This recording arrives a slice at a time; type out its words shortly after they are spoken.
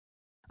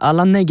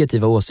Alla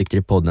negativa åsikter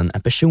i podden är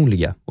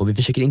personliga och vi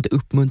försöker inte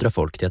uppmuntra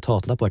folk till att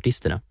hata på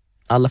artisterna.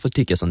 Alla får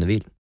tycka som de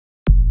vill.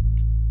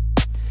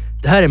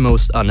 Det här är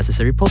Most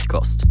Unnecessary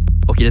Podcast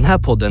och i den här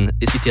podden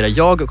diskuterar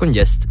jag och en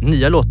gäst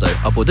nya låtar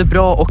av både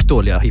bra och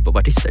dåliga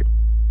hiphopartister.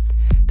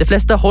 De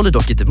flesta håller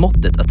dock inte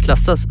måttet att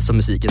klassas som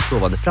musikens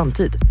lovande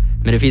framtid,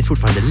 men det finns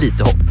fortfarande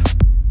lite hopp.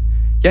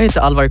 Jag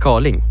heter Alvar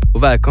Karling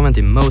och välkommen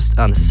till Most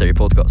Unnecessary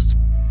Podcast.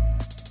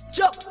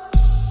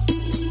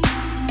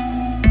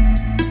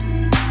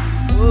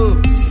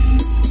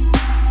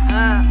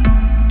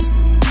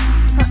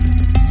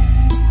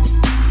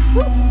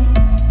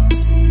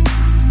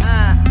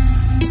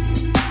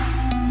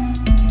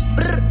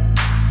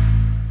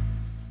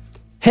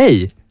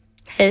 Hej!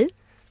 Hej.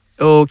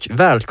 Och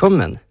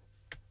välkommen.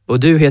 Och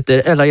du heter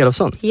Ella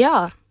Elofsson.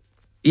 Ja.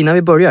 Innan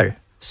vi börjar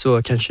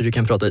så kanske du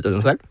kan prata lite om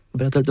dig själv.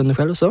 Berätta lite om dig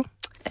själv och så.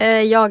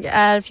 Jag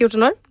är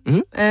 14 år.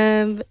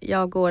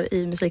 Jag går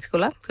i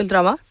musikskola,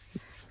 Kulturama.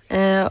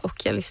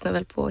 Och jag lyssnar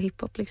väl på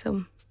hiphop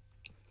liksom.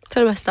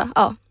 För det mesta,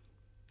 ja.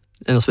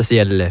 Är det någon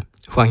speciell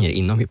genre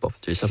inom hiphop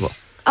du lyssnar på?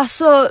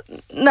 Alltså,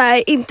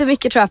 nej, inte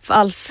mycket trap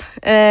alls.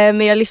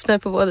 Men jag lyssnar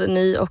på både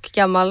ny och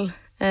gammal.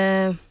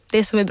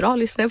 Det som är bra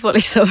lyssnar jag på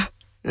liksom.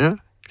 Ja,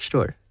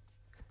 förstår.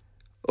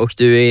 Och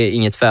du är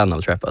inget fan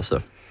av trap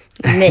alltså?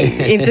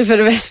 Nej, inte för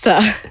det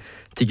mesta.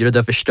 Tycker du att du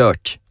har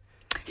förstört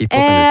hiphopen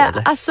lite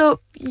eller? Alltså,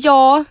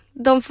 ja,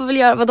 de får väl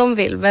göra vad de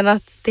vill. Men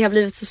att det har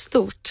blivit så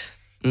stort.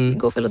 Det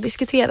går väl att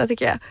diskutera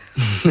tycker jag.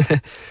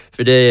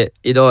 För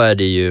idag är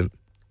det ju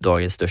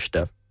dagens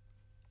största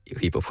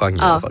hiphop-genre i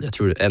alla fall. Jag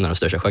tror en av de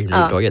största genrerna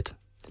överhuvudtaget.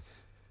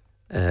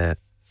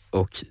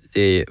 Och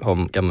det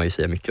kan man ju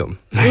säga mycket om.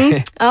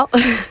 Ja.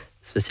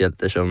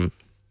 Speciellt eftersom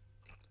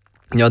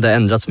det har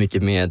ändrats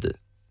mycket med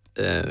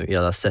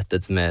hela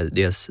sättet med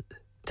dels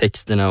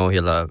texterna och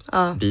hela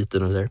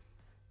biten och där.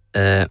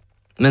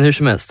 Men hur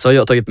som helst så har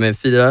jag tagit med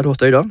 4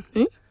 låtar idag.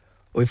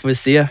 Och vi får väl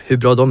se hur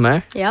bra de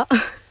är. Ja.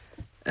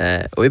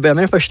 Och vi börjar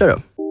med den första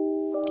då.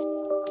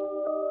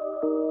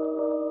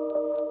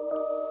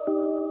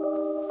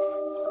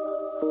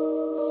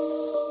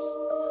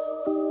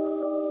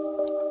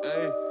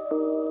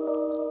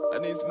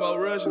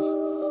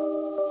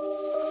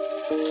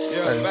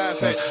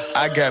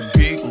 I got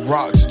big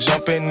rocks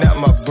jumping at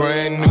my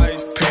brand new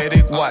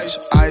Patek watch.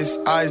 Ice,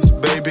 ice,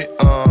 baby,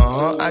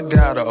 I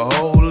got a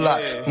whole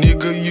lot.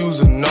 Nigga, you's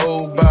a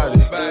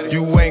nobody.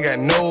 You ain't got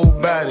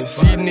nobody.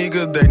 See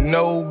niggas, they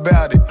know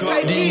about it.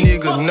 These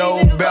niggas know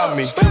about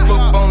me. Step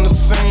up on the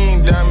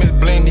scene, diamonds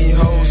bling, these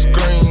hoes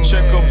scream.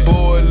 Check a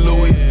boy,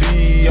 Louis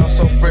V. I'm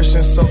so fresh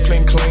and so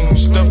clean, clean.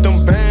 Stuff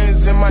them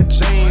bands in my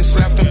jeans.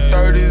 Slap them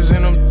 30s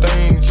in them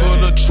things. Pull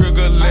the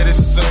trigger, let it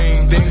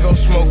sing. Then go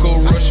smoke a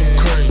Russian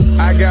cream.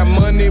 I got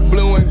money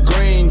blue and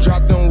green.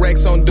 Drop them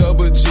racks on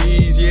double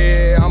G's.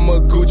 Yeah, I'm a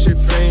Gucci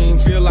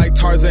fiend. Feel like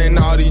Tarzan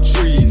all these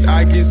trees.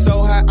 I get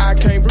so high I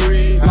can't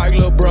breathe. Like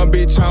LeBron,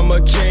 bitch, I'm a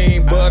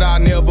king. But I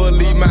never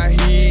leave my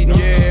heat.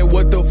 Yeah,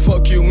 what the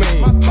fuck you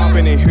mean?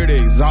 Hopping in here, they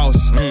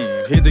exhaust.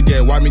 Hit the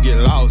gate, why me get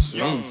lost?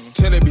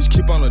 Tell that bitch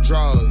keep on the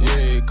draw.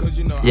 Yeah, cause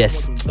you know.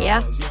 Yes.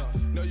 Ja.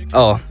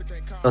 Ja,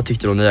 vad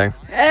tyckte du om det där?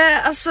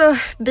 Alltså,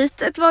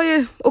 bitet var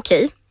ju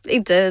okej.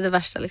 Inte det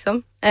värsta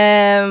liksom.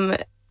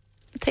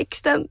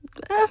 Texten,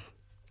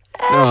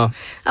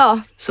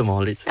 ja, som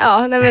vanligt.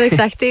 Ja, nej men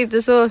exakt. Det är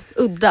inte så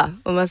udda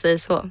om man säger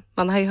så.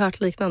 Man har ju hört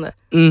liknande.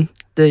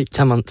 Det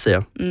kan man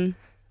säga.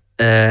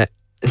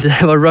 Det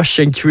här var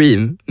Russian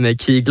Cream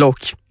med Key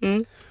Glock.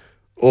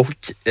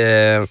 Och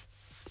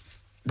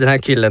den här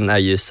killen är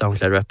ju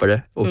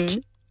SoundCloud-rappare och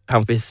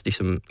han finns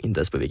liksom inte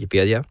ens på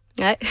Wikipedia.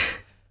 Nej.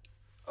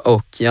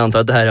 Och jag antar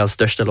att det här är hans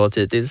största låt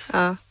hittills.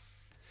 Ja.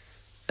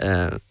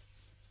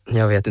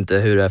 Jag vet inte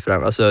hur det är för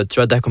honom. Alltså, jag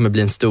tror att det här kommer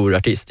bli en stor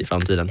artist i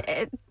framtiden.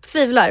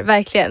 Tvivlar,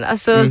 verkligen.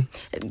 Alltså,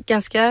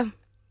 ganska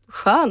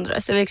skön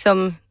röst. Eller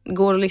liksom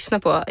går att lyssna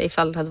på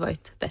ifall det hade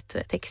varit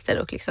bättre texter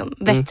och liksom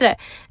bättre.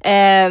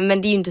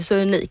 Men det är ju inte så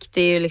unikt.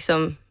 Det är ju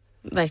liksom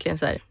verkligen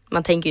så här,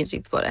 man tänker ju inte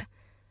riktigt på det.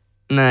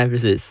 Nej,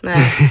 precis.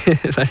 Nej.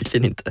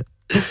 Verkligen inte.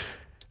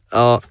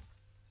 Ja,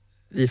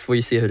 vi får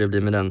ju se hur det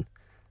blir med den.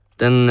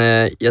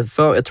 Jag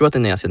tror att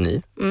den är ganska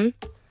ny.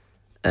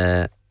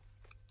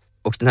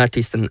 Och den här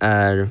artisten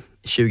är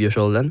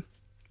 20-årsåldern,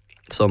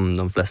 som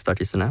de flesta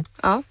artisterna är.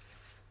 Ja.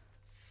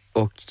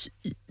 Och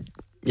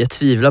jag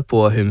tvivlar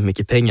på hur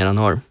mycket pengar han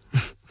har.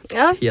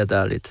 Ja. Helt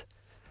ärligt.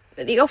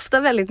 Det är ofta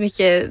väldigt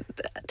mycket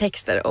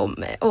texter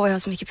om jag har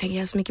så mycket pengar,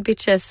 jag har så mycket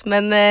bitches.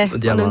 Men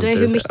man undrar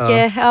hur mycket,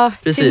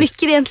 hur mycket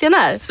det egentligen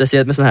är.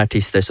 Speciellt med såna här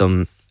artister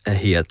som är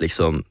helt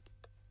liksom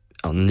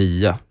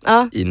nya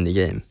in i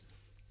game.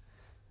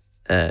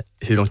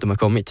 Hur långt de har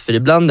kommit. För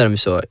ibland är de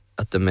så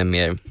att de är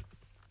mer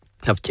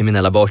haft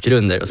kriminella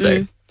bakgrunder och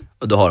så.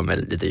 Och då har de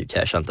väl lite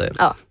cash antar jag.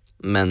 Ja.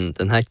 Men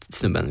den här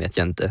snubben vet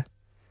jag inte.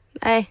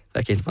 Nej.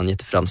 Verkar inte vara en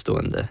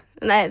jätteframstående.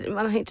 Nej,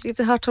 man har inte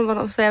riktigt hört om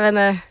honom så jag vet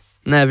inte.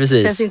 Nej, precis.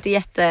 Det känns inte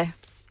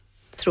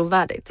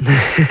jättetrovärdigt.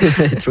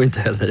 Jag tror inte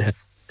heller det.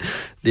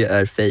 Det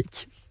är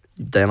fake.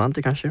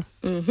 Diamanter kanske.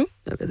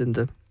 Jag vet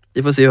inte.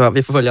 Vi får se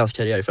vi får följa hans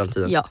karriär i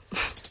framtiden. Ja.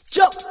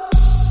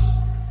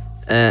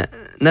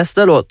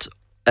 Nästa låt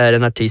är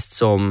en artist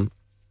som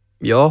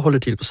jag håller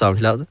till på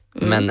SoundCloud,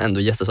 men ändå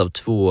gästas av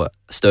 2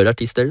 större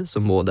artister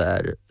som båda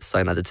är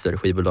signade till större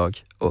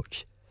skivbolag och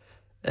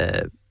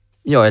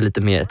jag är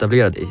lite mer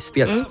etablerad i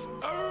spelet.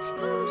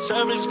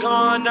 Service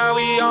gone, now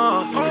we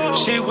on.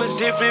 Shit was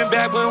different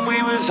back when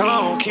we was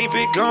home. Keep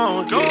it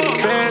going.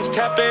 Fast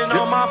tapping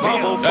on my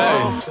mobile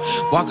phone.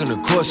 Walking the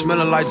court,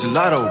 smelling like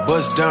gelato.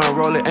 Bust down,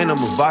 roll it, ain't no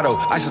Movado.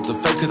 Ice up the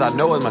fake cause I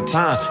know it's my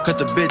time. Cut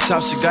the bitch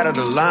off, she got out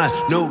of line.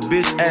 No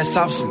bitch, ass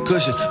off some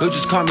cushion. They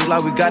just call me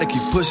like we gotta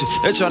keep pushing.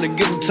 They tryna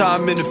give them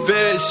time in the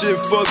fed. Shit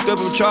fucked up,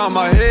 I'm trying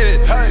my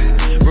head. Hey,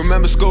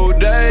 remember school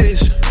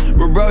days?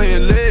 We're bro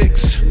hitting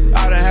licks.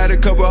 I done had a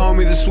couple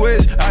homies to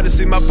switch. I just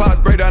see my pops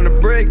break down the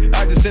brick.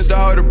 I just sent the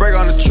hoe to break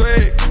on the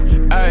trick.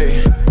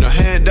 Ayy, no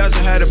hand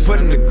doesn't have to put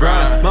in the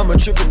grind. Mama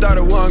trippin', thought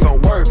it wasn't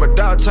gon' work. My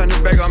dog turned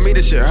it back on me,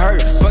 this shit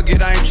hurt. Fuck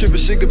it, I ain't trippin',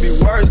 shit could be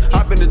worse.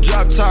 Hop in the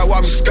drop top,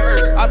 watch me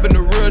skirt. I been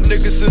a real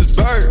nigga since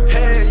birth.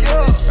 Hey,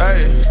 yeah.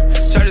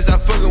 Ayy, charges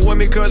out fucking with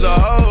me cause of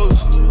hoes.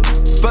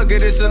 Fuck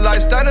it, it's a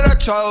lifestyle that I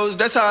chose.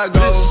 That's how it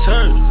goes. This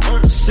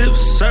hurt, sip,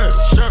 sir,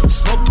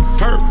 smoke a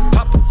perk,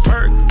 pop a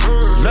perk,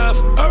 love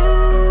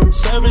herb.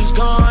 Service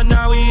gone,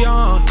 now we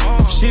on.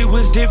 Shit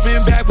was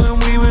different back when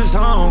we was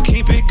home.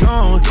 Keep it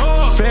going.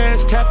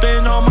 Fast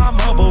tapping on my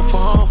mobile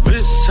phone.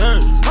 This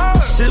hurt,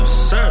 sip,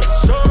 sir,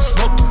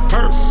 smoke a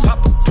perk,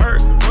 pop a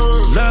perk,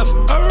 love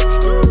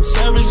herb.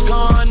 Service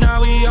gone,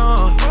 now we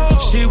on.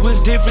 Shit was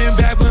different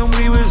back when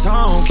we was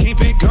home.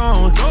 Keep it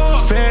going.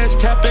 Fast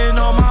tapping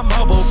on my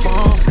mobile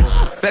phone.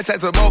 That's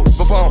at the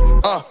mobile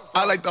phone.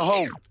 I like the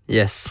whole.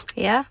 Yes.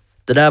 Ja.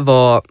 Det där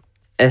var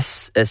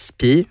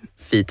SSP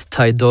feat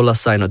Ty Dolla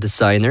 $ign och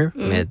Designer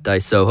med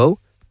Die Soho.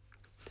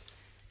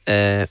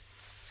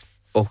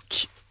 Och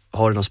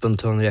har du någon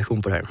spontan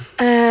reaktion på det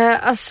här?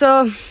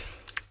 Alltså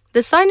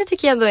Designer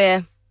tycker jag ändå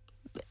är,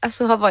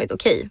 alltså har varit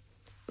okej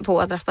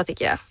på att rappa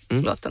tycker jag.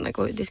 Låtarna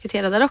går att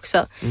diskutera där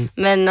också.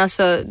 Men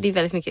alltså det är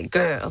väldigt mycket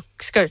girl och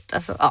skirt.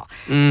 Alltså, ja.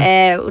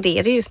 Och det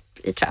är det ju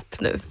i trap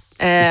nu.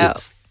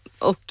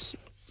 Och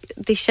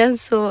det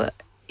känns så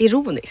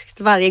ironiskt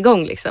varje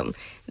gång liksom.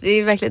 Det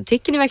är verkligen,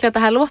 tycker ni verkligen att det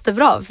här låter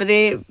bra? För det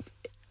är,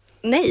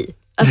 nej.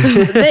 Alltså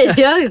nej, det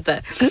gör det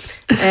inte.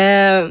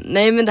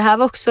 Nej, men det här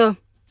var också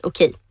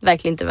okej.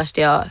 Verkligen inte värst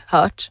jag har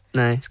hört.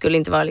 Nej. Skulle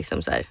inte vara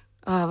liksom så här,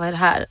 vad är det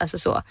här? Alltså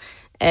så.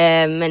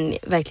 Men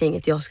verkligen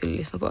inget jag skulle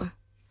lyssna på.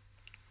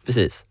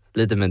 Precis,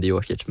 lite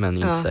mediokert men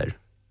inte så här.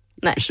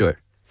 Nej. Förstår.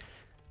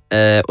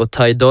 Och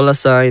Ty Dolla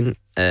 $ign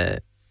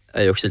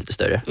är ju också lite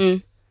större.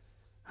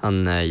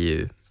 Han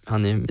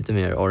är lite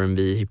mer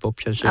R&B, hiphop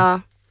kanske.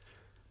 Ja.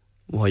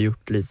 Och har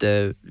gjort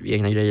lite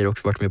egna grejer och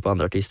varit med på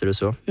andra artister och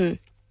så.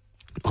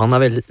 Och han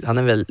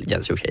är väl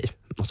ganska okej,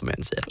 måste man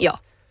ju säga. Ja.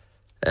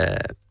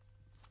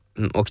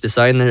 Och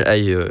Designer är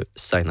ju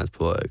signad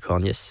på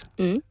Kanye's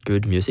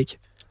Good Music.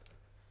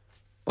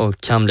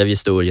 Och han blev ju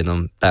stor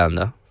genom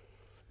Panda.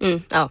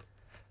 Ja.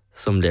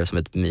 Som blev som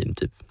ett meme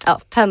typ.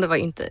 Ja, Panda var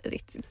ju inte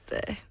riktigt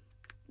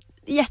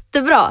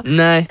jättebra.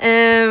 Nej.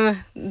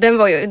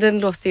 Den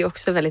låter ju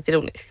också väldigt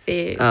ironisk.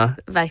 Det är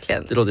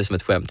verkligen. Det låter som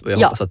ett skämt och jag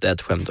hoppas att det är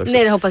ett skämt också.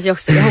 Nej, det hoppas jag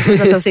också. Jag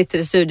hoppas att han sitter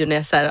i studion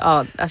och så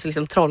här, alltså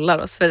liksom trollar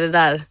oss för det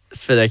där.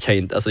 För det kan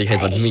inte, alltså det kan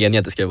inte vara meningen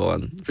att det ska vara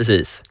en.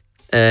 Precis.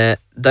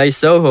 Die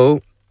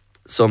Soho,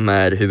 som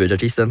är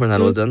huvudartisten på den här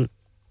låten,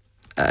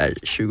 är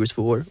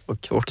 22 år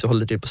och också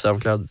håller till på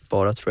SoundCloud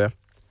bara, tror jag.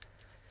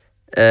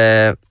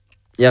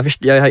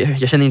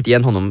 Jag känner inte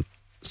igen honom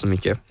så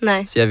mycket.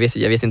 Nej. Så jag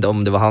vet inte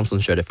om det var han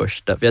som körde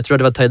första. För jag tror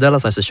det var Ty Dolla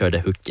 $ign som körde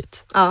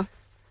hooket. Ja.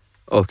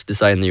 Och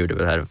Designer gjorde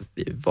väl här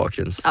i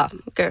bakgrunds. Ja,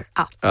 girl.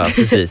 Ja. Ja,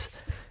 precis.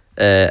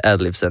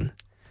 Adlibsen.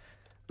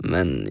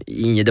 Men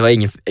det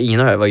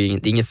var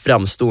ingen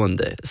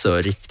framstående så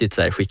riktigt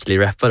så här skicklig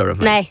rappare av de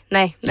här.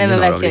 Nej, men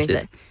verkligen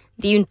inte.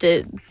 Det är ju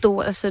inte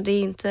då, alltså det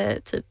är inte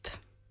typ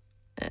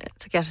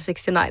kanske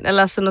 69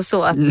 eller alltså något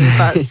så att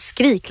bara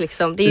skrik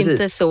liksom. Det är ju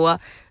inte så,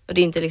 och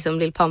det är inte liksom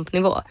Lil Pump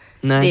nivå.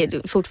 Nej. Det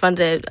är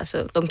fortfarande,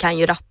 alltså de kan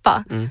ju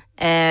rappa.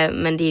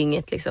 Men det är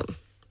inget liksom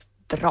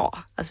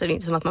bra. Alltså det är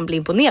inte som att man blir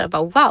imponerad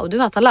bara wow, du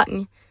har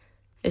talang.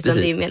 Utan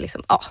det är mer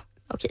liksom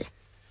okej.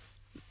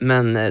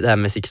 Men det här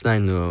med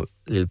 69 och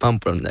Lil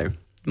Pump och de där,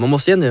 man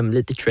måste ju ändå ge dem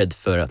lite cred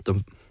för att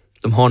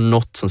de har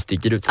något som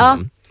sticker ut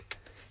honom.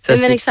 Så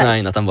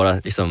 69 att han bara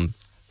liksom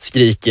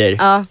skriker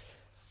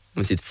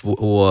med sitt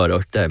hår,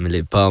 och det här med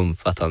Lil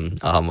Pump att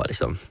han var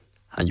liksom,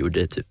 han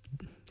gjorde typ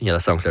hela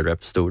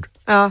SoundCloud-rap stor.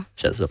 Ja.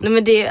 Känns som. Nej,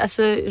 men det är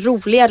alltså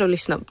roligare att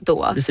lyssna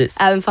då. Precis.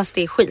 Även fast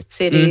det är skit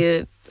så är det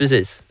ju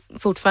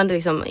fortfarande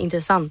liksom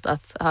intressant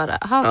att höra.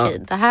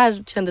 Okej, det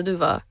här kände du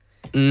var...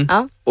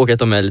 Och att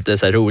de är lite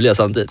så här roliga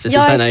samtidigt. För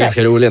Susanne är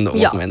ganska rolig ändå,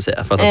 måste man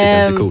säga. För att han tycker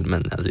han är så cool,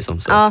 men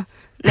liksom så.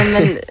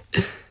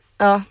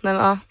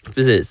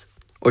 Precis.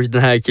 Och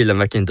den här killen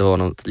verkar inte ha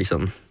något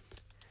liksom...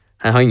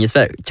 Han har inget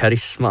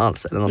karisma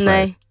alls eller något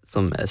sånt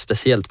som är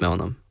speciellt med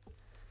honom.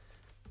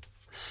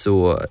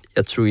 Så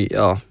jag tror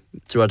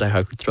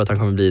att han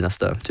kommer bli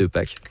nästa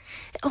Tupac.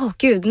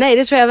 Gud, nej,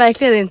 det tror jag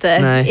verkligen inte.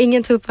 Nej.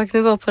 Ingen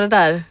Tupac-nivå på det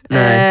där.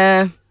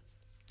 Nej.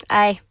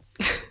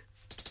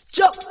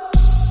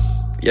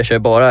 jag kör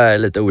bara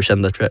lite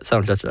okända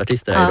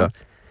Soundcloud-artister här idag.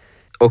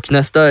 Och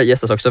nästa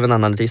gästas också av en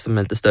annan artist som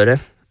är lite större.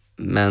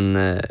 Men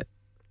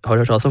har du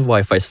hört talas om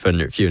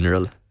Wi-Fi's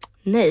Funeral?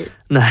 Nej.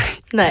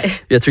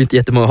 Jag tror inte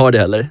jättemånga har det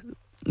heller.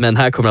 Men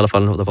här kommer i alla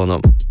fall en låt av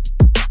honom.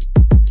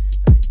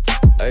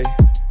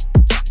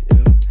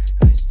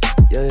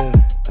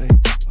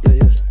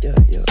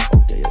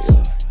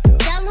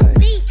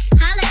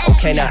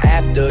 Okay, now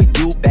after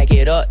you back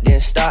it up,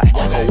 then stop.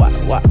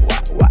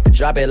 What?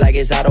 Drop it like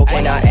it's hot.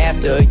 Okay, now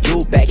after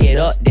you back it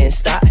up, then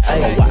stop.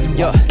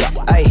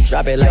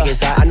 Drop it like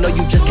it's hot. I know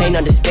you just can't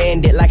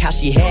understand it, like how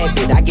she have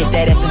it. I guess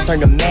that has to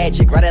turn to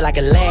magic, ride it like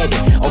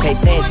Aladdin. Okay,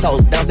 10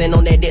 toes, bouncing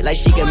on that dick like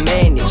she can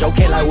manage.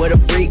 Okay, like where the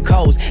freak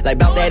goes, like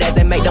bounce that ass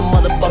and make the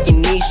motherfucking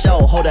knee show.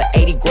 Hold her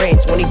 80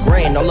 grand, 20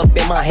 grand, all up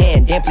in my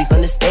hand. Damn, please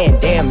understand,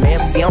 damn, man.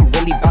 See, I'm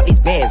really about these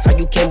bands. How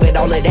you came with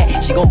all of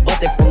that? She gon'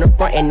 bust it from the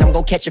front and I'm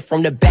gon' catch it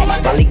from the back.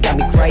 Molly got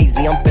me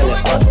crazy, I'm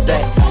feeling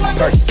upset.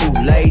 Perks too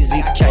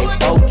lazy, can't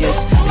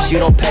focus. If she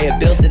don't pay her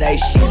bills today,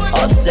 she's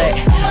upset.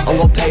 I'm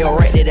gon' pay her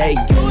rent today,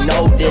 you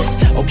know this.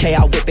 Okay,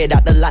 I whip it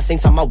out the lot, same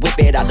time I whip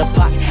it out the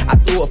pot. I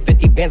threw a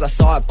 50 bands, I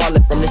saw it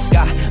falling from the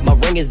sky. My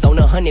ring is on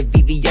 100,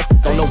 VVS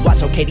is on the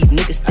watch. Okay, these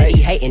niggas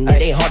steady hating,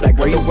 it ain't hard like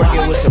girl, you're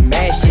working with some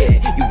mad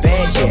shit. You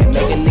bad shit,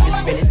 make a nigga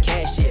spend his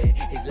cash shit.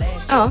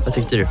 Ja. Vad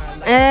tyckte du?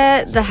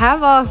 Det här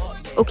var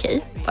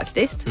okej,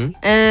 faktiskt.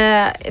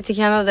 Jag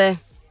tycker han hade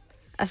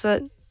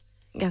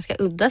ganska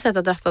udda sätt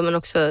att rappa, men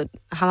också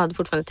han hade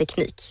fortfarande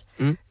teknik.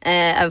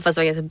 Även fast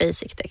det var ganska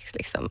basic text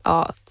liksom.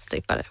 Ja,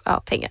 strippare,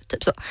 ja, pengar,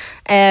 typ så.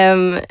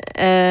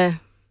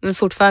 Men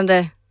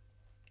fortfarande,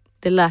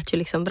 det lät ju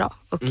liksom bra.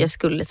 Och jag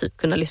skulle typ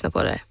kunna lyssna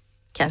på det.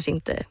 Kanske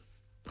inte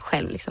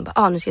själv liksom,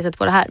 bara, nu ska jag sätta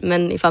på det här.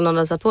 Men ifall någon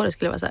hade satt på det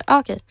skulle det vara så här,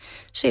 okej,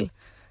 chill.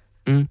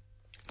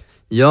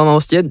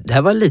 Ja, det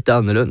här var lite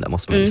annorlunda,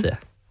 måste man säga.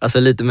 Alltså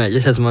lite mer,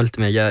 det känns som lite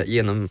mer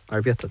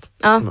genomarbetat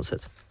på något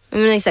sätt.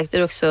 Men exakt, det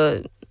är också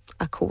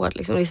ackord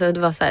liksom. Det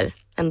var så här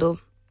ändå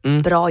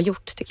bra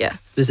gjort, tycker jag.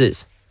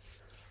 Precis.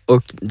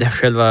 Och den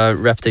själva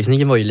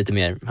raptekniken var ju lite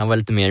mer, han var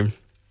lite mer,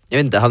 jag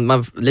vet inte, han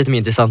var lite mer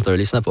intressantare att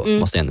lyssna på,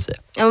 måste jag ändå säga.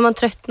 Ja, men man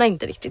tröttnar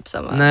inte riktigt på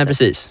samma sätt. Nej,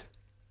 precis.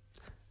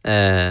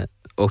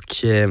 Och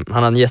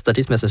han har en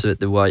gästartist med sig som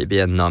heter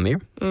YBN Namir,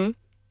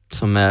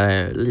 som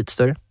är lite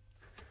större.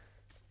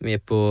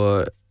 Med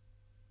på,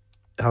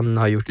 han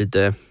har gjort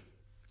lite,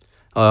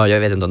 jag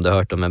vet inte om du har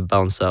hört om, men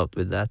Bounce Out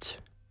With That.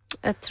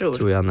 Jag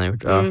tror jag han har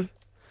gjort,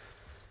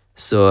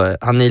 Så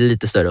han är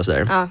lite större och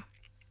sådär. Ja.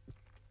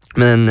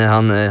 Men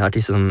han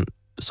artisten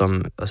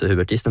som alltså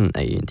huvudartisten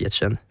är ju inte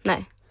jättekänd.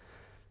 Nej.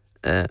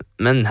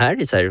 Men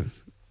här är så här,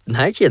 den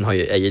här killen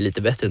är ju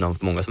lite bättre än de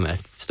många som är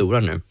stora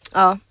nu.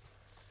 Ja.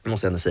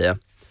 Måste jag ändå säga.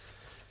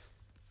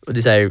 Och det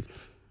är så här,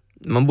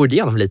 man borde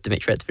ge honom lite mer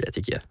cred för det,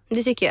 tycker jag.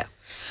 Det tycker jag.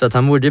 För att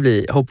han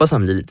borde hoppas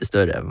han blir lite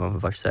större än vad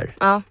han faktiskt är.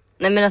 Ja.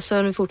 Nej, men alltså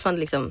han är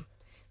fortfarande liksom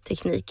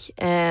teknik.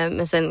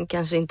 Men sen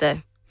kanske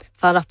inte,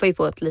 för han rappar ju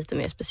på ett lite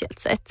mer speciellt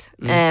sätt.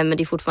 Men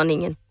det är fortfarande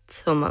inget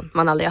som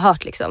man aldrig har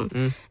hört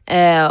liksom.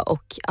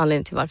 Och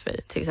anledningen till varför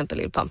till exempel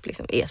Lil Pump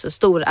liksom är så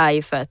stor är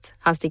ju för att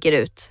han sticker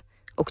ut.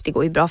 Och det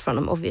går ju bra för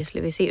honom,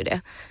 obviously, vi ser ju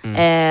det.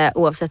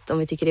 Oavsett om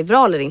vi tycker det är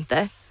bra eller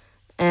inte.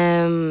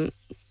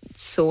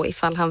 Så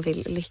ifall han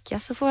vill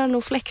lyckas så får han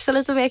nog flexa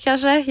lite mer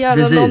kanske.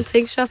 Göra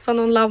någonting, köpa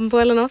någon Lambo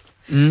eller något.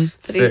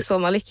 För det är så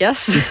man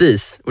lyckas.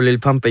 Precis, och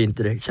Lil Pump är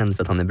inte direkt känd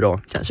för att han är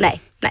bra kanske.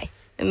 Nej,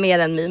 mer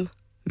än meme.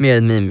 Mer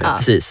än meme, ja.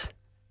 Precis.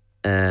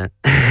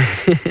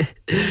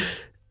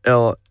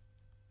 Ja,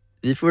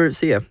 vi får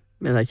se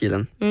med den här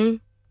killen.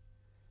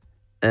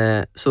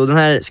 Så den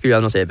här skulle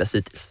jag nog säga är bäst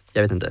hittills.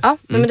 Jag vet inte. Ja,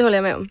 men det håller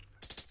jag med om.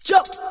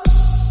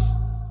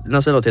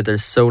 Nästa låt heter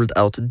Sold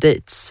Out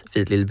Dates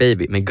för Lil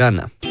Baby med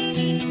Gunna.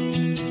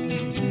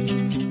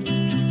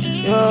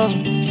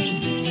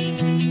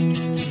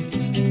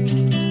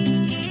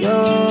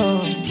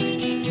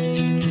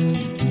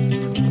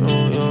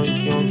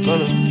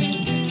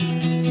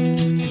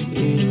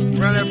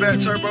 Run that back,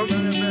 turbo.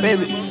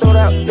 Baby, sold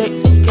out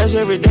dates, cash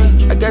every day.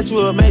 I got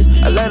you a maze,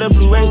 I light up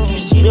blue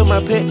rays. Cheat on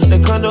my pet, the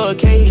condo a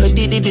cage.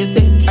 Addicted to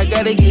sex, I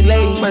gotta get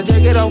laid. My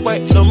jacket all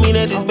white, don't mean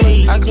that it's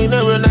beige. I clean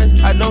up real nice,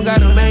 I don't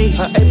got a maid.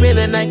 Her ape in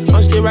the night,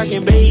 I'm still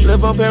rocking beige.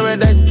 Live on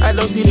paradise, I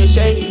don't see the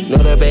shade. Know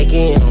the back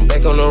end, I'm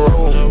back on the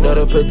road. Know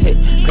the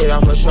protect, paid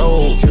off her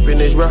show. Tripping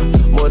this rough,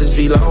 more this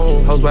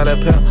V-long. Hoes by the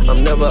pair,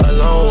 I'm never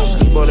alone.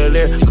 Sleep on the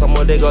lair, come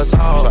on, they go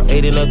solve. So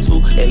 8 in a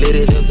 2 and let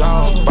it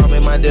dissolve. Bomb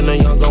in my dinner,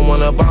 young gon'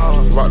 wanna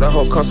ball. Rock the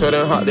whole concert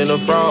and hot than a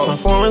frog. My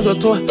foreign's a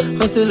toy,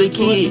 I'm still a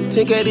kid.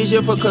 10K this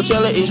year for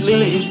Coachella, it's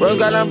lit. Bro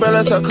got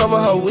umbrellas to cover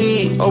her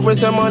wig. Open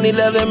some money,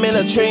 let them in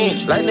a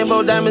trench. Lightning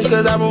bolt diamonds,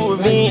 cause I'm a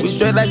revenge. We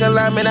straight like a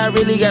lineman, I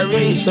really got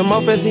rich. Some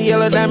more fancy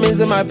yellow diamonds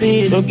in my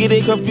pit. Don't get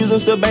it confused, I'm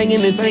still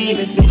banging the seat.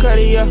 You cut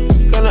it up,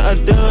 gonna a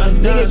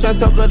done. Niggas try to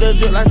soak up the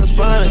drip like a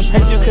sponge.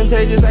 Hatred's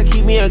contagious, I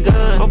keep me a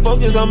gun. I'm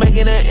focused on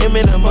making an M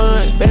in a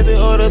month. Baby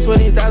order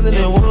 20,000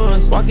 at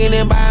once. Walking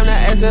in by, I'm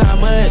not asking how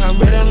much. I'm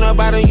better on the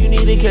bottom, you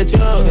need to catch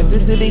up.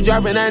 Consistently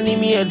dropping, I need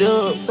me a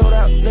dub. Sold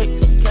out licks.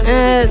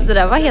 Det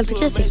där var helt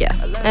okej, tycker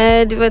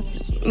jag. Det var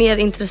mer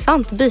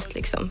intressant beat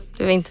liksom.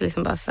 Det var inte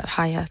liksom bara så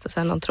här hi-hat och så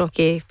här någon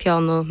tråkig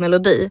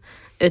pianomelodi.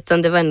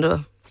 Utan det var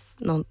ändå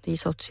någon i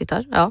sorts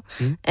gitarr. Ja.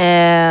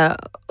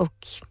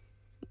 Och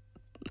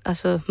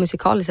alltså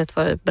musikaliskt sett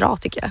var det bra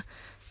tycker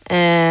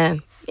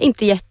jag.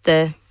 Inte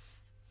jätte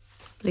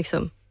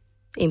liksom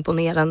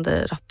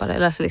imponerande rappare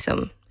eller, alltså,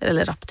 liksom,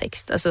 eller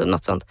rapptext, alltså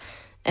något sånt.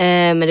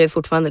 Men det är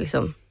fortfarande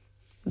liksom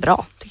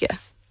bra tycker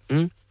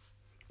jag.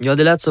 Ja,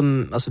 det lät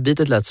som, alltså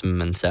beatet lät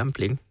som en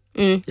sampling.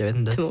 Jag vet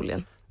inte.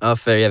 Förmodligen. Ja,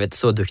 för jag vet,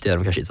 så duktiga är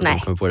de kanske inte att de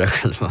kommer på det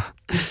själva.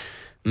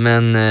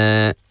 Men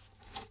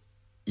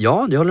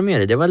ja, jag håller med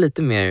dig. Det var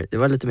lite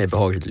mer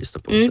behagligt att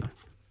lyssna på också.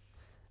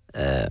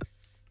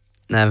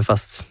 Nej,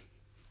 fast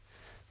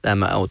det här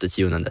med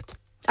autotunandet.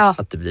 Ja.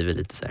 Att det blir väl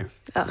lite så här.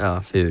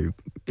 Ja, hur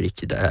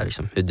riktigt det är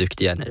liksom. Hur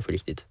duktig är det på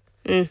riktigt.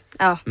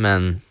 Ja.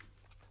 Men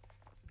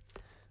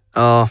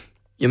ja,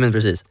 men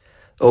precis.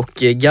 Och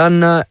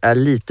Gunna är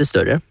lite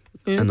större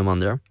än de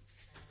andra.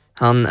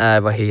 Han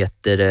är,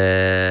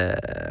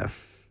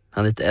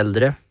 han är lite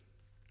äldre.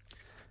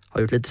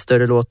 Har gjort lite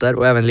större låtar.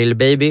 Och även Lil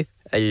Baby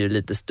är ju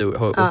lite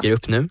stor, åker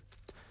upp nu.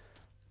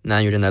 När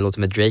han gjorde den här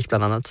låten med Drake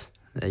bland annat.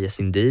 Yes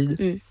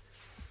Indeed.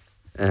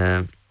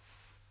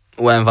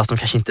 Och även fast de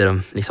kanske inte är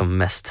de liksom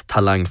mest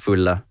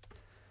talangfulla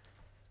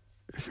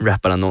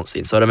rapparna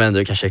någonsin, så har de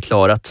ändå kanske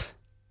klarat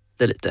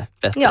det lite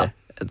bättre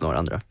än några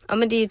andra. Ja,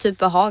 men det är ju typ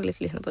behagligt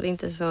att lyssna på. Det är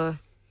inte så...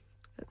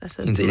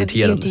 Alltså, inte irriterande.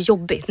 Det är ju inte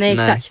jobbigt. Nej.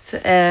 Exakt.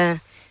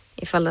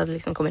 Ifall det hade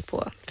liksom kommit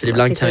på. För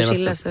ibland kan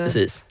man nästan,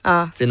 precis.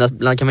 För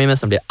ibland kan man ju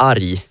nästan bli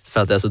arg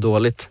för att det är så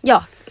dåligt.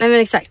 Ja, nej men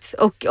exakt.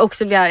 Och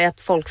också bli arg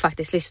att folk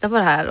faktiskt lyssnar på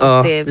det här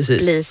och det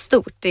blir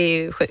stort. Det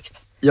är ju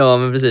sjukt. Ja,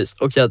 men precis.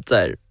 Och att så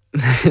här,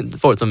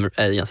 folk som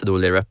är ganska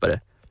dåliga rappare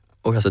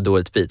och har så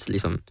dåligt beats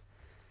liksom,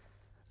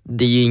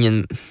 det är ju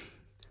ingen,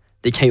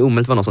 det kan ju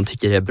omöjligt vara någon som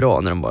tycker det är bra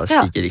när de bara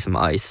skriker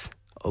liksom ice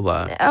och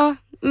bara... Ja,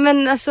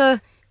 men alltså,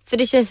 för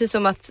det känns ju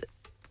som att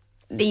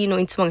det är ju nog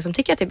inte så många som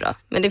tycker att det är bra.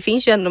 Men det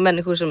finns ju ändå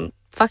människor som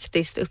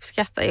faktiskt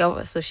uppskattar.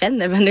 Jag så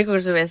känner människor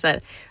som är så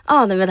här,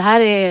 nej men det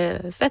här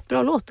är fett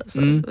bra låt alltså.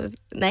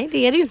 Nej, det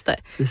är det ju inte.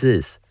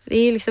 Precis. Det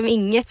är ju liksom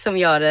inget som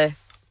gör det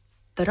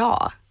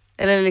bra.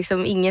 Eller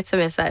liksom inget som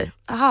är så här,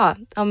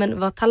 men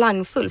var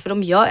talangfull. För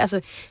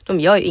de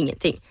gör ju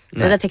ingenting.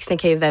 Nej. Den där texten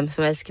kan ju vem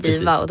som helst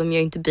skriva. Precis. Och de gör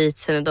ju inte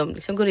beatsen. Och de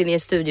liksom går in i en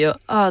studio,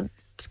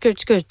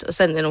 skurt, och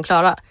sen är de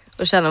klara.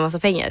 Och tjänar en massa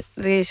pengar.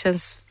 Det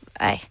känns,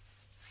 nej.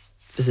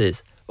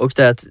 Precis. Och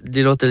det, att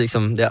det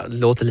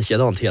låter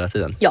likadant hela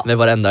tiden. Ja. Med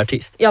varenda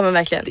artist. Ja, men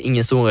verkligen. Det är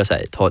ingen som vågar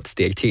säga, ta ett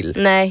steg till.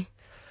 Nej.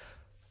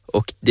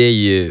 Och det är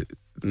ju,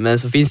 men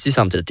så finns det ju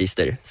samtidigt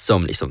artister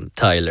som liksom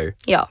Tyler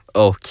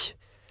och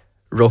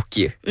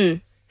Rocky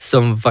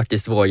som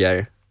faktiskt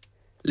vågar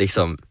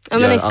liksom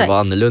vara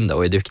annorlunda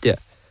och är duktiga.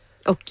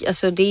 Och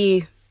alltså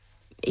det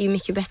är ju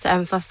mycket bättre,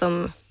 även fast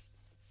de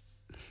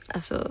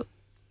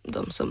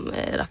som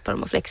rappar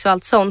om och flex och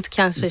allt sånt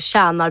kanske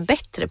tjänar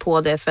bättre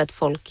på det för att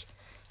folk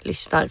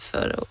lyssnar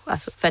för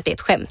att det är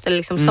ett skämt eller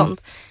liksom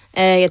sånt.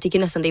 Jag tycker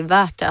nästan det är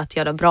värt det att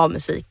göra bra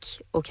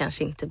musik och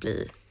kanske inte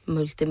bli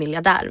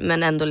multimiljardär,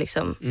 men ändå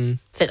liksom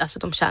för alltså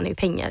de tjänar ju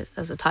pengar,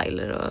 alltså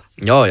Tyler och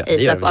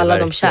A$AP, alla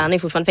de tjänar ju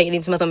fortfarande pengar. Det är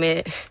inte som att de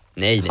är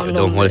nej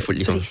de håller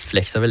liksom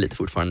flexar väl lite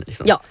fortfarande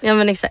liksom. Ja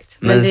men exakt.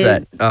 Men så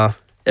här,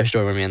 jag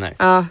förstår vad du menar.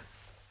 Ja.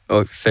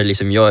 Och för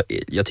liksom jag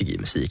tycker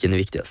musiken är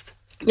viktigast.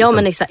 Ja liksom.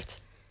 Men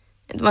exakt.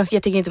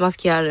 Jag tycker inte man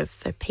ska göra det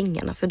för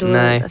pengarna, för då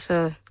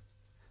alltså...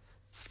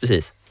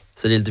 Precis.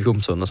 Så det är lite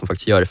dumt sådana som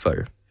faktiskt gör det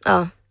för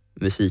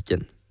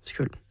musiken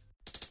skull.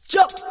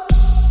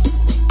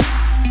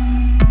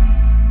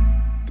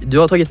 Du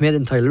har tagit med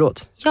en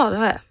Tyler-låt. Ja, det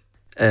har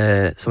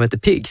jag. Som heter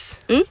Pigs.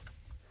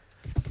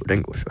 Och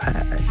den går så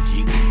här.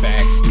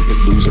 Facts, stupid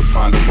loser,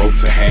 find a rope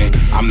to hang.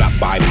 I'm not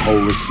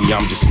bipolar, see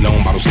I'm just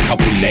known by those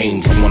couple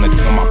names. I wanna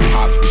tell my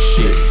pops, but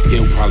shit,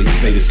 he'll probably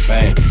say the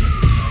same.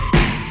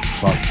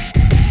 Fuck.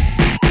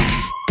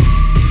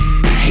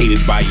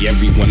 Hated by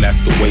everyone,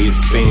 that's the way it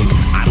seems.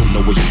 I don't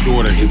know what's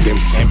shorter, his damn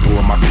temper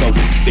or my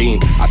self-esteem.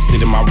 I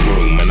sit in my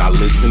room and I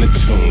listen to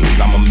tunes.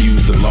 I'm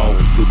amused alone,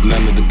 cause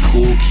none of the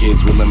cool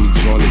kids will let me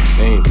join the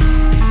team.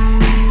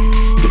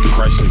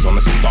 Depression's on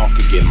the stalk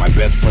again. My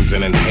best friend's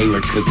an inhaler,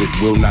 cause it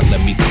will not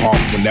let me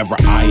cough whenever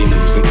I am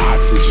losing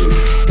oxygen.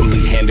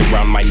 Bully handed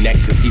around my neck,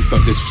 cause he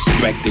felt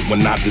disrespected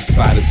when I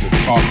decided to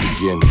talk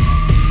again.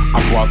 I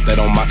brought that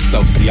on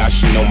myself, see I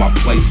should know my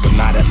place, but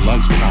not at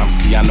lunchtime.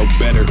 See I know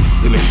better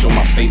than to show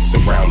my face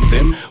around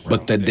them.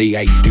 But the day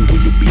I do,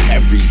 it'll be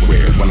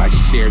everywhere. When I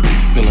share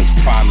these feelings,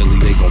 finally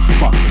they gon'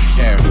 fucking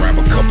care. Grab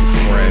a couple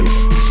friends,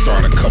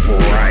 start a couple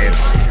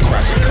riots,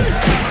 crash a couple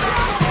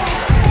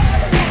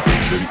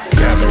then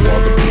gather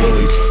all the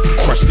bullies,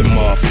 crush the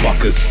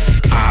motherfuckers.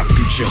 Our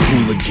future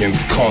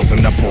hooligans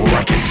causing up a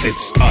ruckus.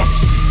 It's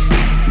us,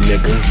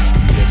 nigga.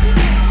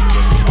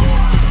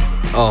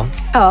 Ja.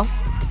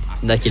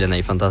 Den där killen är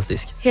ju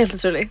fantastisk. Helt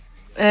otrolig.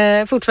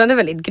 Fortfarande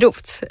väldigt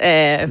grovt.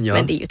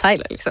 Men det är ju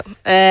Tyler liksom.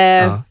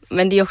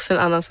 Men det är också en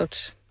annan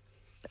sorts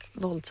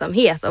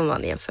våldsamhet om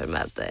man jämför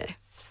med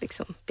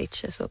liksom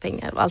bitches och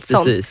pengar och allt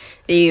Precis. sånt.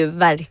 Det är ju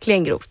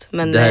verkligen grovt,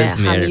 men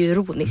han är ju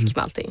ironisk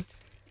med allting.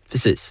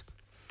 Precis.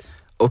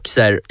 Och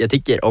så här, jag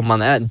tycker om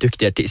man är en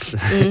duktig artist,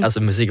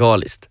 alltså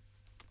musikaliskt,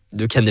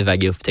 då kan det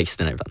väga upp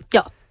texterna ibland.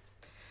 Ja,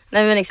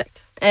 nej men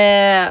exakt.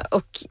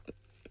 Och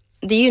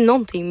det är ju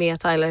någonting med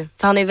Tyler,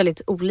 för han är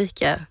väldigt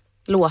olika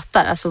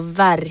låtar, alltså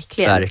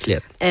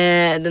verkligen.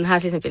 Den här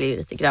till exempel är ju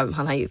lite grov,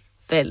 han har ju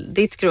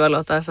väldigt grova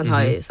låtar. Sen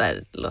har ju så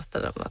här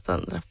låtar om att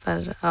han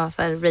rappar,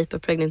 så här rape a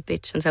pregnant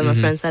bitch and tell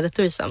my friends had a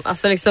threesome.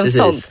 Alltså liksom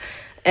sånt.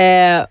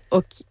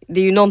 Och det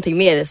är ju någonting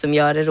med det som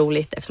gör det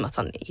roligt, eftersom att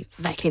han är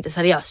verkligen inte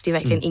seriös. Det är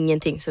verkligen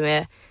ingenting som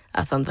är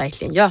att han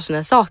verkligen gör såna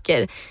här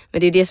saker.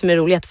 Men det är det som är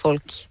roligt, att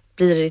folk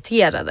blir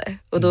irriterade.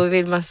 Och då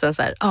vill man säga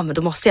så här, men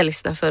då måste jag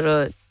lyssna för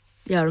att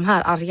göra de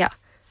här arga.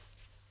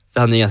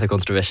 Han är ganska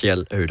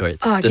kontroversiell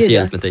överhuvudtaget.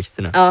 Speciellt med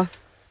texterna. Ja.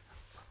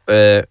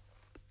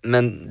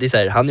 Men det är så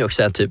här, han är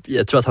också en typ,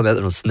 jag tror att han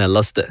är de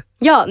snällaste.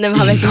 Ja, nej, men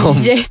han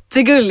är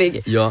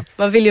jättegullig. Ja.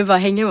 Man vill ju bara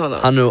hänga med honom.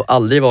 Han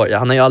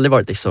har ju aldrig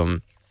varit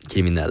liksom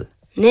kriminell.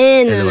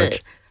 Nej.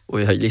 Och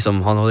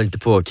liksom, han håller inte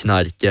på och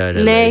knarkar.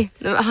 Nej,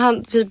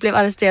 han typ blev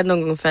arresterad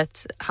någon gång för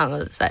att han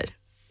hade så här,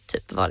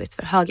 typ varit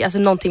för hög. Alltså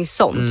någonting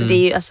sånt. Det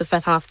är ju alltså för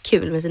att han har haft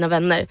kul med sina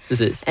vänner.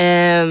 Precis.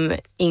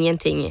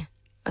 Ingenting.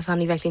 Alltså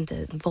han är verkligen inte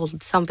en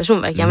våldsam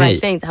person. Han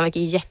verkar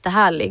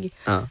jättehärlig.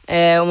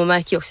 Och man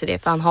märker ju också det,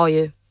 för han har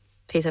ju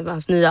till exempel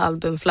hans nya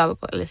album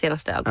Flowerboy, eller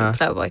senaste album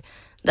Flowerboy.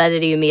 Där är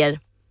det ju mer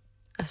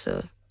alltså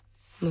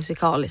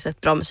musikaliskt,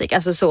 ett bra musik.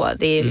 Alltså så,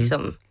 det är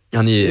liksom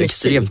han är ju musik.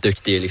 Extremt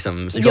duktig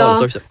liksom,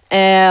 musikaliskt också.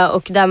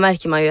 Och där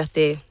märker man ju att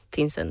det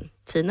finns en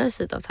finare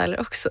sida av Tyler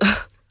också.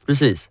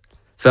 Precis.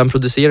 För han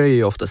producerar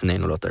ju ofta sina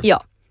egna låtar.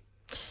 Ja.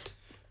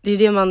 Det är ju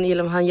det man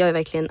gillar. Han gör ju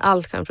verkligen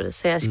allt. Han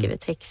producerar, skriver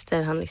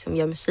texter, han liksom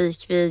gör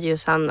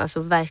musikvideos. Han, alltså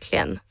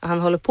verkligen, han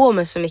håller på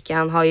med så mycket.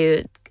 Han har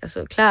ju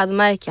alltså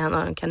klädmärke, han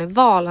har en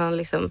karneval, han har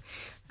liksom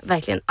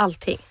verkligen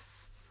allting.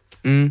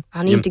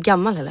 Han är ju inte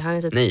gammal heller. Han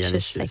är typ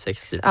 26. Han är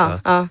 26 typ.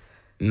 Ja.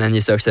 Men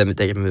just också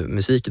med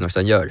musiken också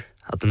han gör.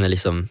 Att den är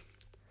liksom...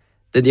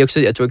 Det är också,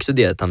 jag tror också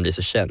det att han blir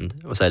så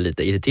känd och så här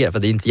lite irriterad. För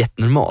det är inte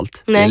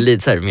jättenormalt. Nej. Det är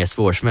lite så här mer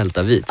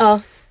svårsmälta beats.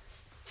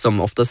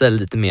 Som oftast är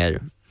lite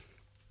mer...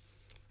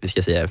 Vi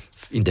ska säga,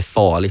 inte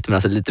farligt, men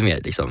alltså lite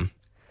mer liksom...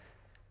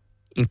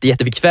 Inte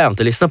jättebekvämt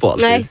att lyssna på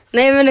alltid.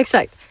 Nej men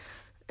exakt.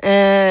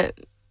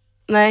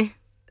 Nej.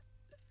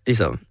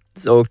 Liksom.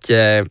 Och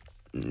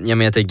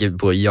jag tänker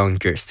på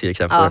Yonkers till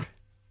exempel. Ja.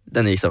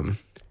 Den är liksom...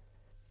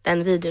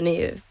 Den videon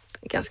är ju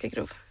ganska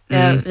grov.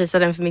 Jag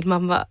visade den för min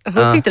mamma.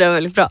 Hon tyckte den var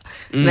väldigt bra.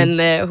 Men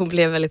hon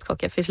blev väldigt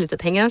chockad, för i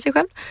slutet hänger han sig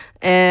själv.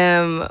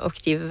 Och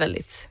det är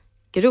väldigt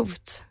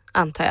grovt,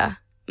 antar jag.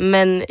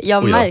 Men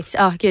jag har märkt...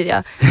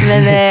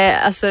 Men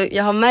alltså,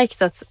 jag har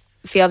märkt att...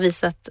 För jag har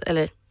visat...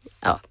 Eller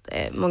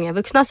många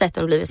vuxna har sett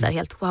den och blivit så här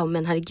helt wow,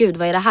 men herregud,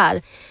 vad är det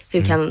här?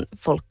 Hur kan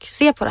folk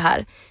se på det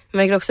här? Jag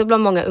märker också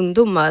bland många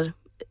ungdomar,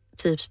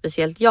 typ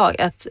speciellt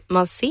jag, att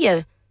man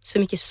ser så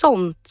mycket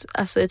sånt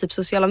alltså i typ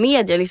sociala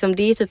medier, liksom,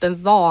 det är typ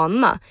en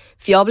vana.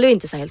 För jag blev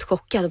inte så här helt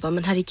chockad och bara,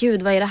 men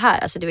herregud, vad är det här?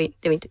 Alltså det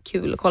var inte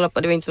kul att kolla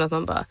på. Det var inte som att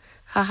man bara,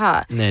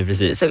 haha. Nej,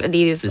 precis. Så det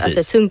är ju alltså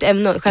ett tungt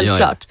ämne,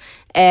 självklart.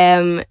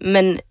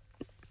 Men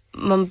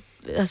man,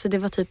 alltså det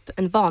var typ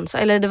en vans,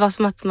 eller det var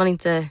som att man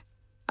inte,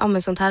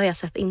 men sånt här har jag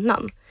sett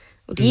innan.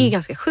 Och det är ju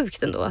ganska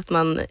sjukt ändå att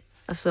man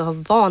alltså har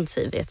vant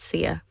sig vid att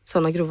se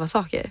såna grova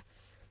saker.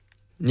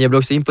 Jag blir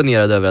också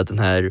imponerad över att den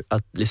här,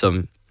 att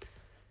liksom,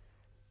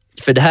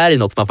 för det här är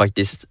något man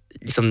faktiskt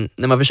liksom,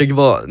 när man försöker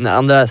vara, när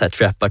andra så här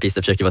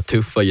trap-artister försöker vara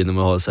tuffa genom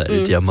att ha så här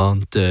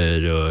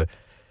diamanter och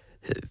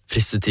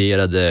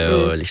presenterade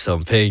och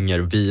liksom pengar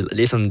och bil,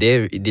 liksom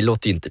det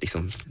låter ju inte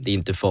liksom, det är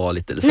inte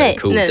farligt eller så här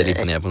coolt eller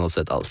imponerande på något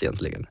sätt alls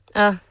egentligen.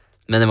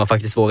 Men när man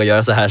faktiskt vågar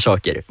göra så här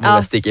saker,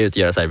 vågar sticka ut och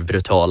göra så här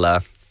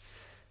brutala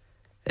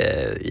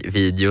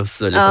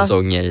videos och liksom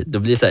sånger, då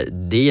blir det så här,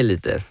 det är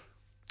lite,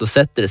 då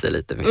sätter det sig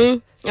lite mer.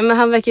 Ja, men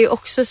han verkar ju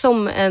också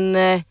som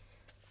en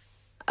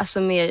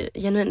alltså mer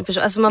genuin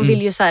person. Alltså man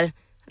vill ju så här,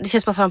 det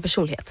känns som att han har en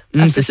personlighet.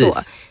 Alltså precis.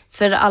 Så.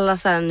 För alla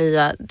så här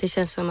nya, det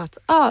känns som att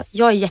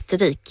jag är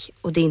jätterik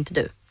och det är inte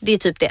du. Det är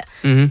typ det.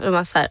 Och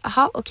man så här,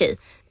 okej.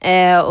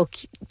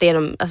 Och det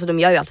de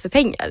gör ju allt för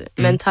pengar.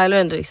 Men Tyler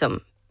ändå liksom,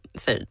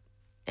 för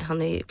han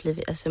har ju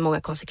blivit alltså,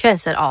 många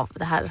konsekvenser av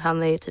det här.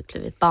 Han har ju typ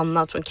blivit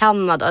bannad från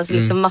Kanada. Alltså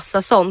liksom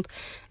massa sånt.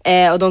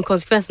 Och de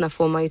konsekvenserna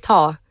får man ju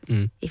ta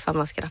ifall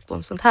man ska rappa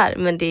om sånt här.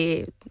 Men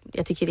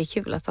jag tycker det är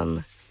kul att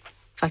han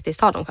faktiskt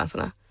tar de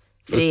chanserna.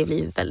 För det blir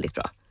ju väldigt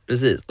bra.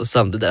 Precis, och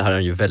samtidigt där har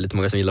han ju väldigt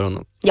många som gillar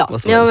honom. Ja,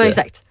 men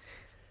exakt.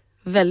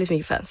 Väldigt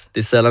mycket fans. Det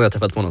är sällan jag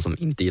träffat på någon som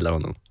inte gillar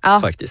honom,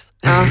 faktiskt.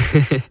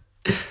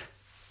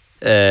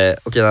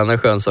 Och en annan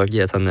skön sak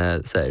är att han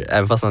är så här,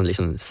 även fast han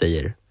liksom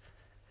säger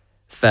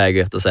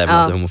faggot och säger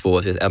massa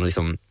homofobisk,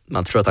 liksom,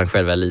 man tror att han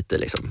själv är lite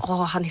liksom.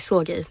 Han är så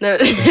gay.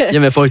 Ja,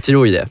 men folk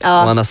tror ju det. Och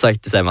han har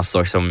sagt så här massa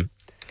saker som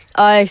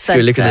exakt.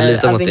 Skulle kunna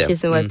luta mot det.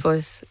 Kissing white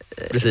boys.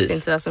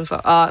 Precis.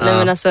 Nej,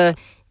 men alltså,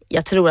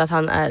 jag tror att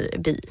han är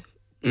bi.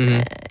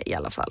 I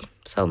alla fall,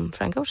 som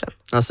Frank Ocean.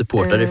 Han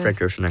supportade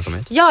Frank Ocean när han kom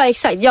ut. Ja,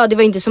 exakt. Ja, det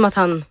var inte som att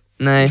han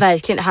Nej.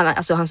 Verkligen,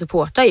 han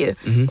supportar ju.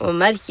 Och man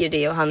märker ju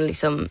det. Och han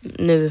liksom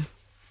nu,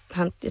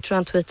 jag tror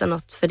han tweetar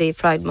något, för det är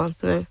Pride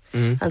Month nu.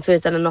 Han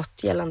tweetade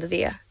något gällande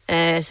det.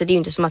 Så det är ju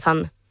inte som att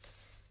han...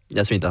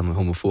 Jag tror inte han är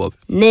homofob.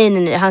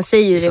 Nej. Han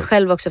säger ju det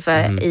själv också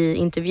i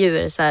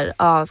intervjuer. Så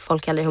här,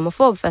 folk kallar det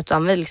homofob för att du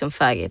använder liksom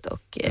faggot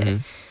och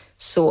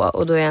så.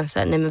 Och då är han så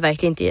här, nej men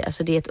verkligen inte.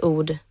 Alltså det är ett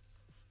ord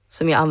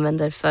som jag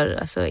använder för,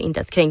 alltså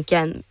inte att kränka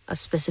en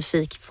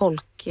specifik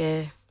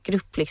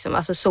folkgrupp liksom.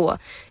 Alltså så.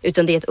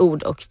 Utan det är ett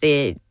ord och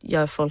det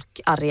gör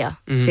folk arga.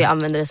 Så jag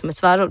använder det som ett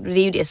svärord. Det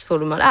är ju det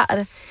svordomar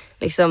är.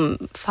 Liksom,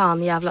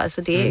 fan jävlar.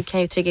 Alltså det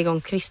kan ju trigga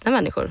igång kristna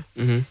människor.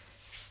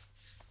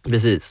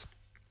 Precis.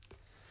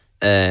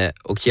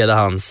 Och hela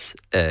hans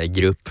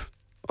grupp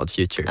Odd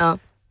Future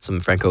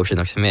som Frank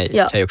Ocean också är med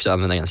kan ju också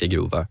använda ganska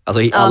grova.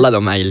 Alltså alla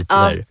de är ju lite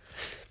där,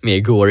 mer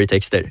gory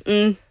texter.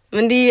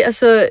 Men det är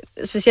alltså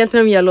speciellt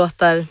när de gör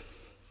låtar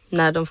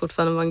när de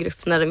fortfarande var en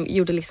grupp, när de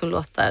gjorde liksom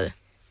låtar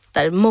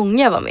där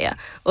många var med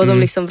och de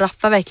liksom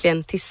rappar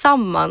verkligen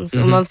tillsammans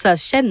och man så här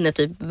känner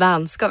typ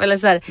vänskap eller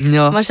så här,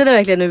 man känner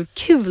verkligen hur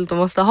kul de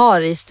måste ha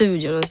det i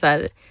studion och så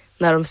här,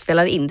 när de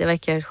spelar in. Det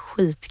verkar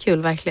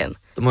skitkul verkligen.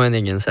 De har en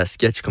egen så här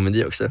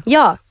sketchkomedi också.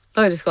 Ja,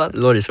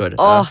 Lorry Squad.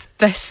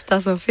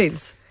 Bästa som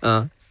finns.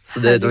 Ja, så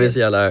de är så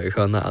jävla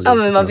sköna allihop.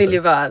 Ja, men man vill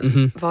ju bara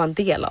vara en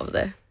del av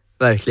det.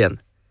 Verkligen.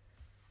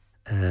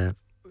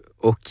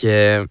 Och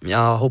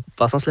jag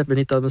hoppas han släpper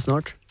nytt album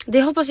snart.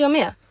 Det hoppas jag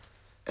med.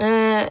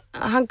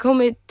 Han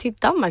kommer till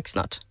Danmark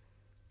snart.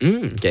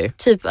 Okej.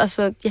 Typ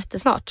alltså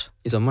jättesnart.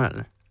 I sommar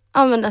eller?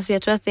 Ja, men alltså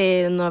jag tror att det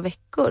är några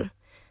veckor.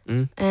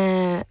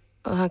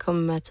 Och han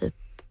kommer med typ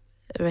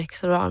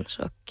Rex Orange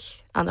och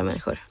andra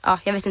människor. Ja,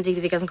 jag vet inte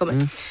riktigt vilka som kommer.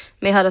 Men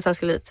jag hörde att han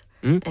skulle hit.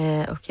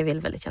 Och jag vill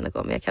väldigt gärna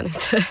gå, men jag kan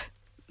inte.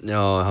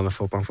 Ja, han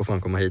får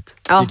fan komma hit.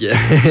 Ja,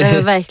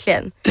 men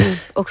verkligen.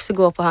 Också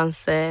gå på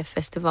hans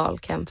festival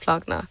Camp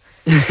Flagna.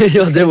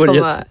 Ja, det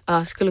vore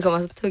skulle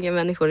komma så tunga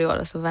människor i år,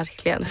 alltså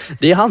verkligen.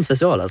 Det är hans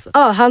festival alltså?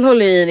 Ja, han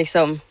håller ju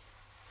liksom...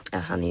 Ja,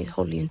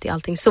 håller ju inte i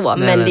allting så.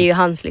 Men det är ju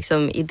hans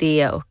liksom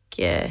idé och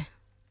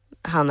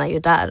han är ju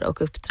där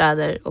och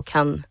uppträder och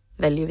han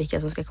väljer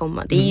vilka som ska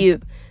komma. Det är ju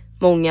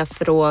många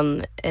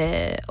från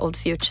Old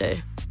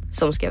Future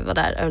som ska vara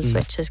där. Earl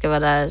Sweatshirt ska vara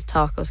där,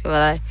 Taco ska vara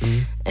där.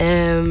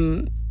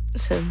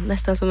 Så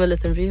nästan som en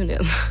liten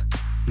reunion.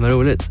 Vad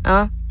roligt.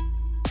 Ja.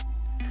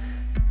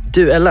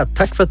 Du Ella,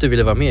 tack för att du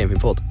ville vara med i min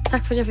podd.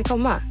 Tack för att jag fick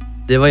komma.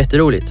 Det var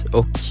jätteroligt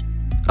och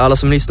alla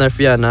som lyssnar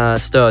får gärna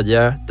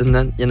stödja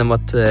den genom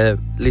att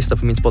lyssna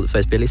på min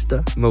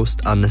Spotify-spellista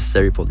Most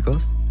Unnecessary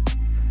Podcast.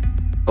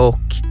 Och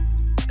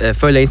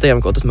följa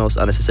Instagram-kontot Most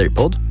Unnecessary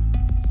Pod.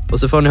 Och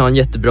så får ni ha en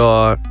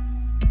jättebra...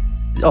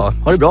 Ja,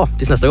 ha det bra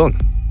tills nästa gång.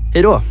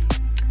 Hej då!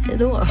 Hej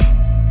då!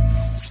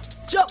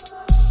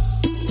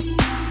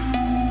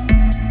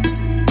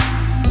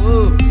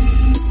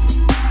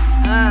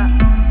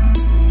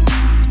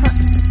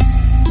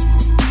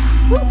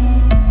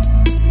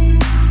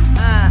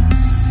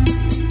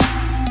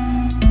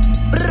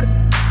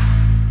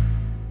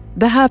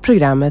 Det här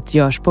programmet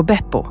görs på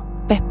Beppo.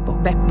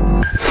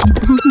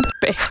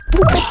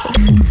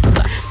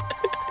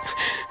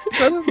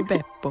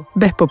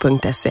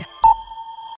 Beppo.se